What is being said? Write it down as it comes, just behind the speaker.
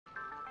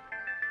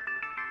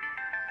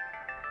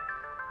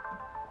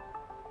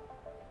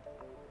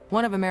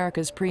One of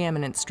America's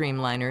preeminent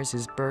streamliners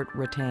is Burt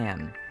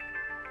Rutan.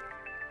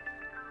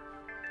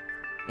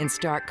 In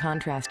stark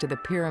contrast to the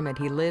pyramid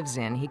he lives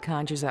in, he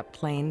conjures up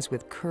planes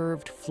with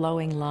curved,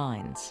 flowing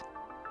lines.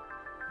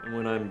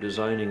 When I'm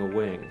designing a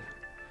wing,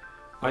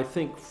 I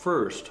think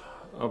first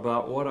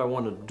about what I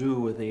want to do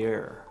with the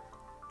air.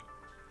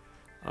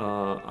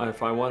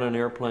 If I want an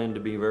airplane to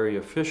be very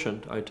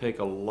efficient, I take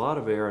a lot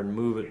of air and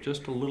move it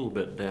just a little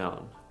bit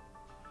down.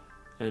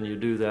 And you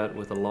do that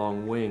with a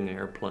long wing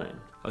airplane.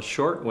 A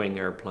short wing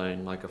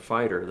airplane, like a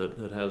fighter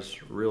that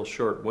has real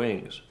short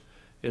wings,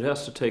 it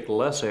has to take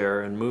less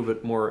air and move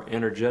it more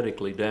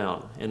energetically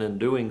down. And in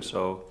doing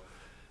so,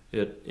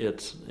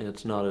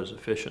 it's not as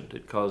efficient.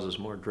 It causes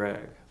more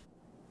drag.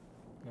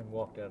 And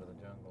walked out of the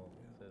jungle.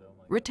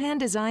 Rutan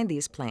designed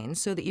these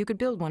planes so that you could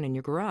build one in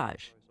your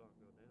garage.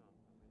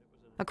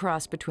 A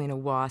cross between a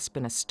Wasp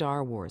and a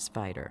Star Wars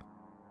fighter.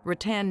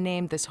 Rutan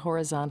named this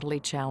horizontally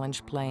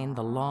challenged plane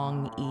the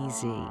Long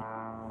EZ.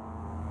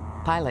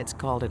 Pilots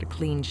called it a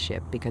clean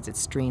ship because it's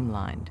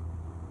streamlined.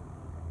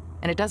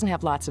 And it doesn't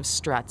have lots of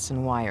struts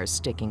and wires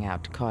sticking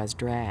out to cause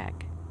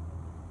drag.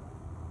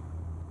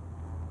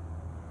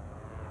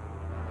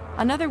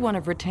 Another one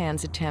of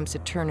Rutan's attempts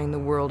at turning the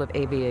world of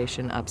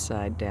aviation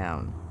upside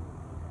down.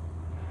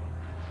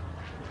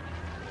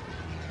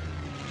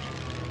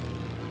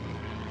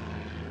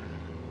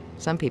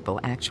 Some people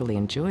actually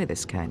enjoy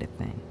this kind of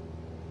thing.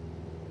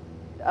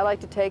 I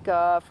like to take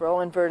off, roll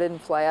inverted, and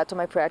fly out to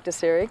my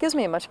practice area. It gives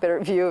me a much better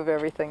view of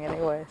everything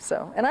anyway.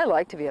 And I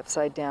like to be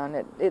upside down.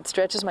 It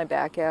stretches my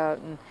back out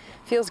and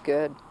feels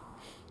good.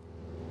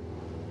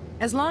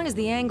 As long as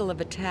the angle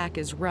of attack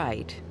is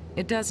right,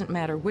 it doesn't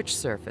matter which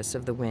surface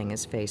of the wing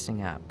is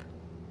facing up.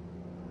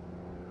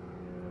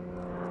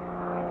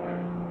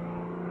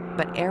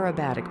 But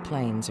aerobatic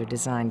planes are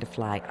designed to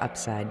fly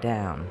upside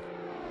down.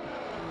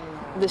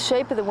 The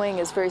shape of the wing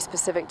is very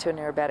specific to an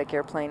aerobatic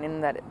airplane in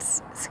that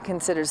it's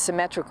considered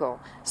symmetrical,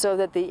 so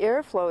that the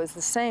airflow is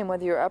the same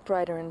whether you're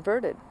upright or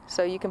inverted.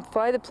 So you can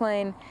fly the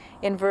plane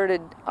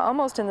inverted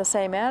almost in the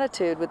same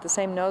attitude with the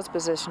same nose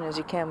position as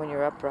you can when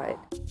you're upright.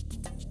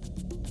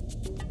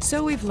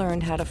 So we've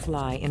learned how to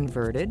fly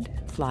inverted,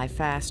 fly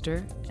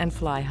faster, and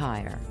fly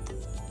higher,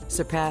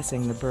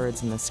 surpassing the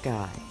birds in the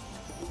sky.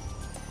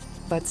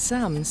 But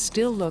some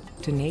still look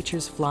to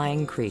nature's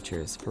flying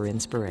creatures for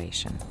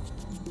inspiration.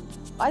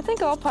 I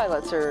think all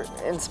pilots are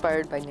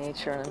inspired by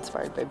nature and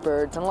inspired by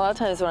birds. And a lot of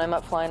times when I'm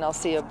up flying, I'll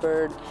see a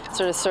bird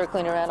sort of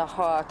circling around a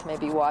hawk,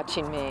 maybe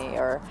watching me,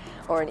 or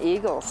an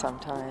eagle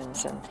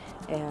sometimes.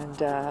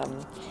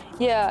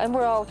 Yeah, and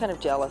we're all kind of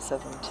jealous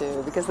of them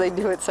too, because they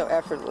do it so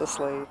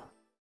effortlessly.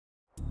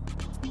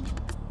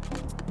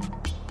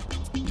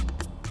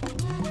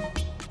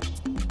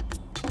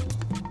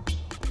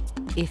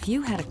 If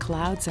you had a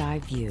cloud's eye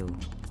view,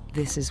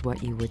 this is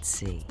what you would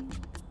see.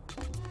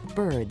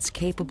 Birds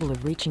capable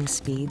of reaching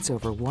speeds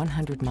over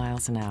 100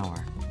 miles an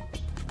hour.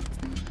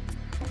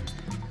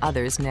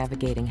 Others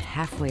navigating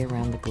halfway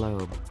around the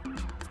globe.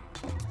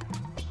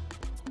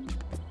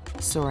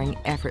 Soaring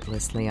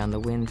effortlessly on the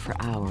wind for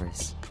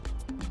hours.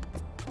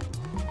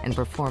 And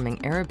performing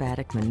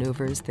aerobatic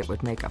maneuvers that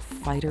would make a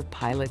fighter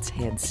pilot's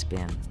head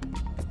spin.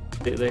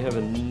 They have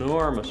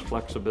enormous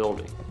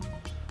flexibility.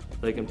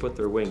 They can put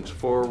their wings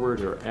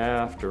forward or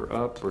aft or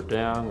up or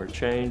down or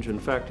change. In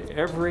fact,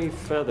 every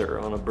feather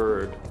on a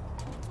bird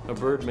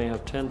may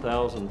have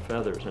 10,000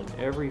 feathers, and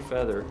every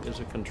feather is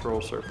a control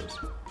surface.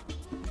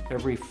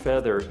 Every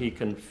feather, he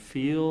can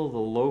feel the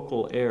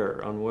local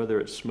air on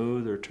whether it's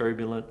smooth or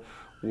turbulent,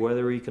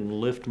 whether he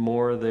can lift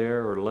more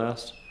there or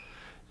less,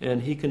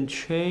 and he can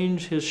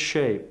change his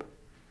shape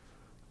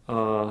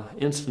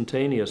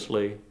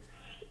instantaneously,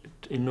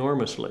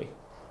 enormously,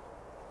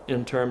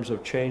 in terms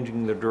of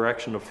changing the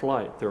direction of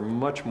flight. They're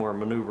much more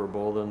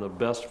maneuverable than the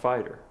best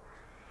fighter.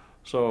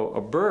 So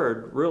a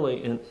bird,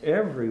 really, in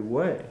every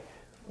way,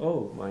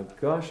 oh my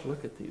gosh,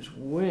 look at these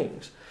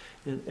wings,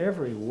 in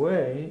every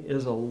way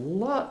is a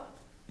lot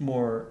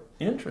more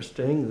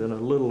interesting than a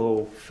little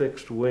old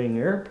fixed wing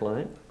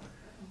airplane,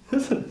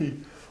 isn't he?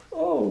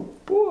 Oh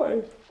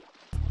boy.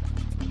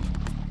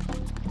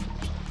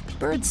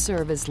 Birds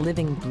serve as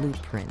living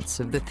blueprints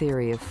of the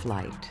theory of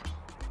flight.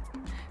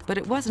 But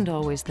it wasn't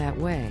always that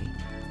way.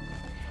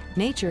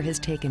 Nature has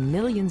taken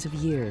millions of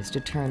years to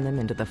turn them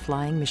into the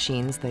flying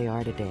machines they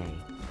are today.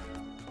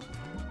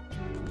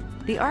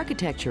 The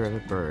architecture of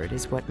a bird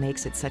is what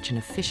makes it such an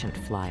efficient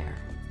flyer.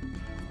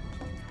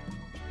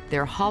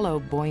 Their hollow,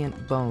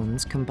 buoyant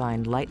bones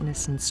combine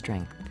lightness and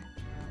strength.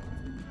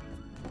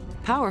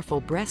 Powerful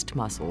breast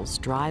muscles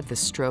drive the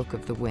stroke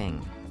of the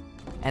wing,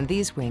 and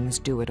these wings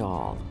do it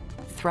all,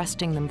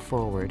 thrusting them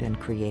forward and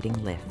creating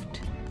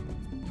lift.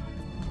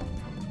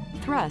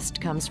 Thrust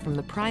comes from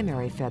the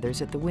primary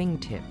feathers at the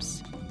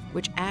wingtips,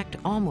 which act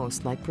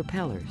almost like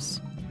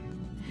propellers.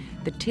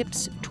 The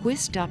tips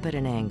twist up at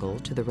an angle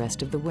to the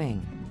rest of the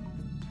wing.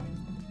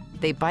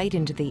 They bite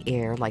into the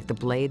air like the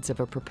blades of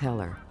a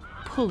propeller,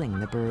 pulling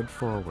the bird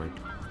forward.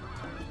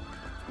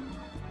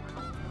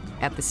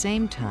 At the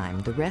same time,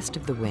 the rest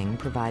of the wing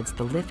provides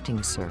the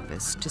lifting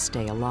surface to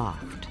stay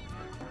aloft.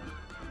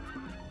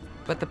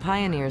 But the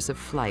pioneers of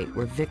flight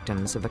were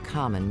victims of a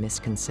common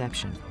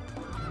misconception: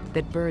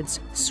 that birds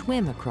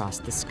swim across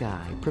the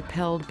sky,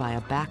 propelled by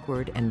a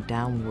backward and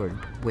downward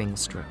wing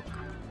stroke.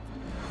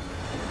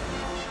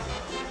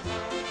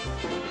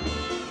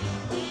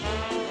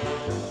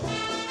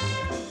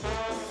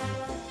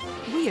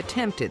 We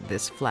attempted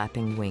this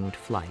flapping winged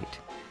flight,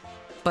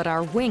 but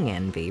our wing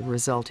envy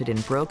resulted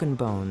in broken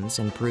bones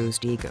and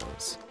bruised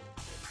egos.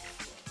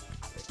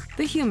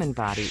 The human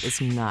body is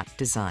not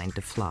designed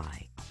to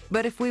fly.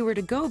 But if we were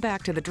to go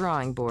back to the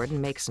drawing board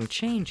and make some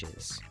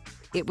changes,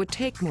 it would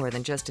take more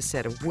than just a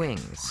set of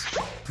wings.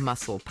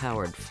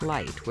 Muscle-powered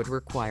flight would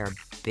require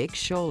big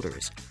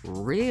shoulders,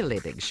 really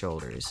big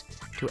shoulders,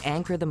 to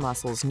anchor the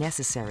muscles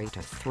necessary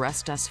to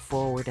thrust us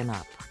forward and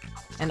up.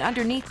 And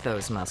underneath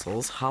those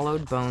muscles,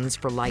 hollowed bones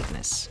for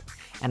lightness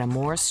and a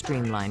more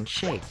streamlined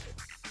shape.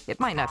 It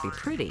might not be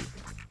pretty,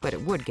 but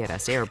it would get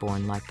us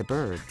airborne like the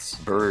birds.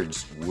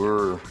 Birds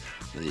were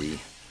the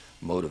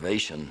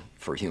motivation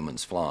for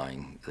humans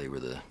flying. They were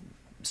the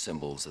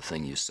symbols, the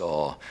thing you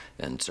saw,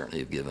 and certainly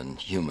have given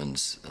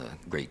humans a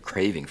great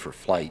craving for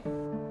flight.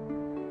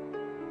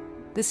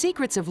 The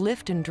secrets of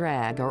lift and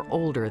drag are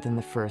older than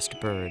the first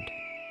bird.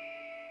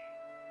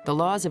 The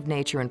laws of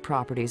nature and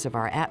properties of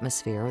our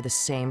atmosphere are the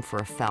same for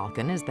a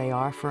falcon as they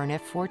are for an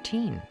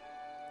F-14.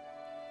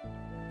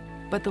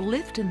 But the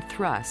lift and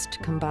thrust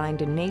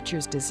combined in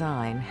nature's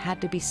design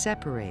had to be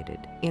separated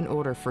in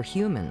order for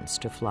humans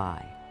to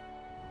fly.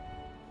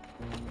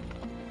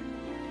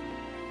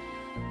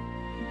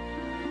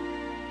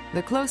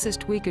 The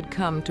closest we could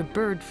come to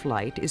bird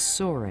flight is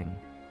soaring,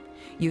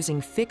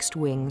 using fixed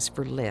wings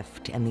for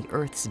lift and the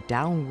Earth's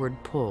downward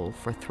pull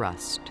for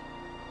thrust.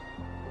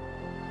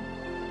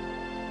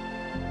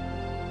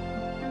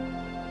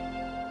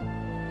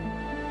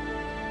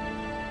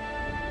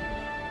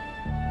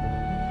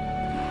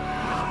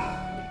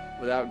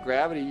 Without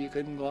gravity, you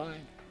couldn't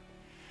glide.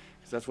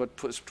 That's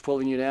what's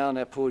pulling you down,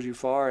 that pulls you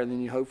far, and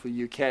then hopefully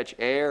you catch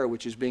air,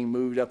 which is being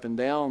moved up and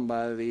down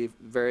by the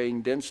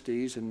varying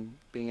densities and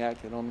being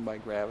acted on by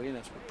gravity, and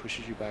that's what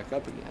pushes you back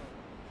up again.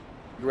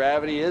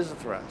 Gravity is the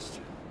thrust.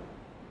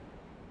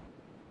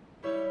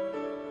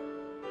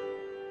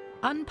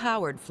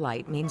 Unpowered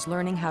flight means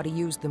learning how to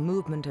use the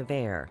movement of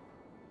air.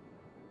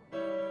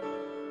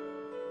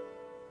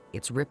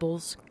 Its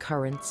ripples,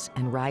 currents,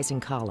 and rising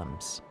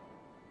columns.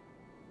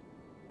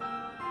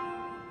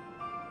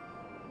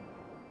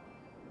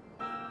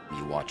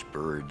 You watch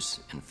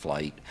birds in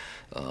flight,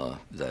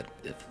 that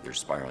if they're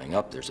spiraling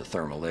up, there's a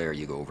thermal layer,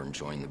 you go over and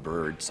join the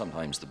bird.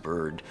 Sometimes the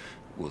bird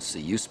will see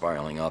you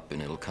spiraling up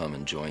and it'll come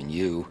and join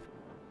you.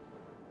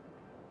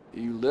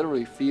 You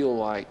literally feel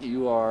like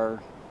you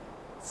are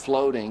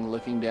floating,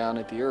 looking down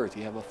at the earth.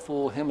 You have a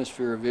full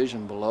hemisphere of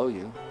vision below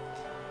you,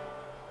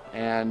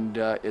 and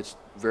it's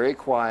very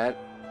quiet.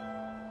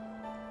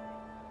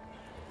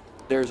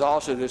 There's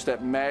also just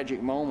that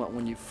magic moment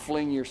when you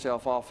fling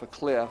yourself off a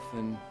cliff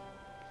and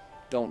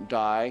don't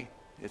die.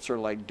 It's sort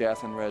of like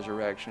death and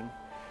resurrection.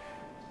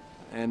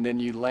 And then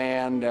you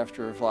land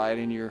after a flight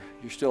and you're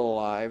still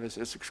alive.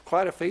 It's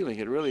quite a feeling,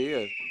 it really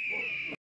is.